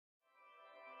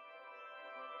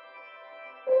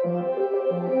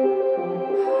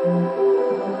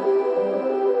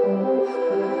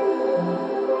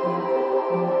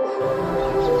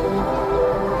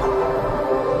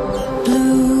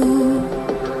Blue,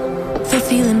 the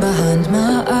feeling behind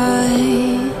my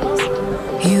eyes.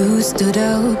 You stood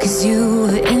out 'cause you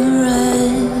were in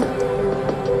red.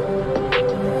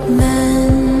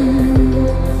 Men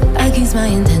against my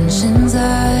intentions,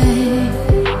 I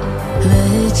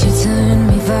let you turn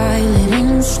me violet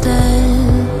instead.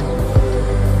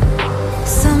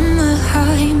 Summer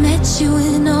high, met you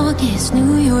in August.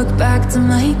 New York, back to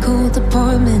my cold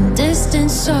apartment.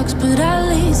 Distance sucks, but at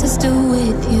least I'm still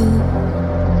with you.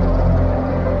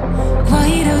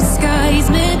 White out skies,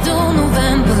 middle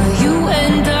November. You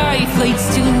and I, flights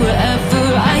to wherever.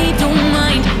 I don't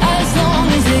mind, as long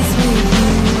as it's with you.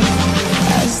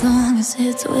 As long as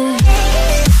it's with you.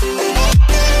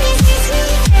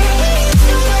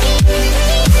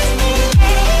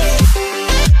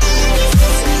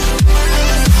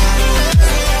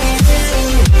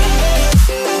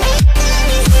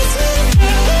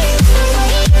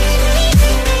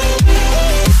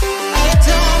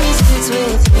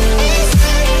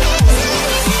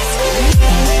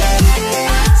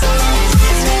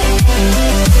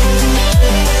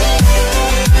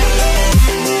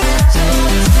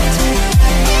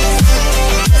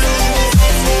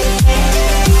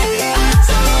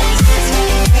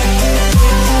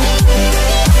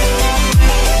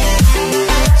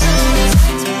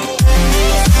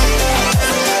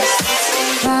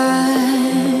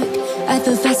 At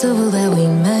the festival that we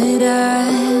met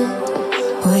at,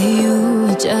 where you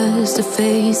were just a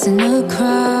face in a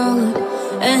crowd.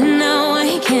 And now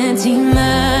I can't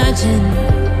imagine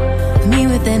me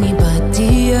with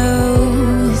anybody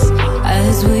else.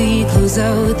 As we close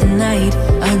out the night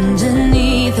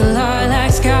underneath the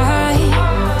lilac sky.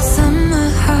 Summer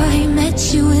high,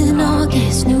 met you in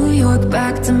August. New York,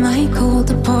 back to my cold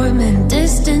apartment.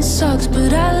 Distance sucks,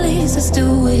 but at least I'm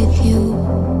still with you.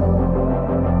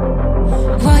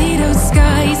 White out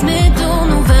skies,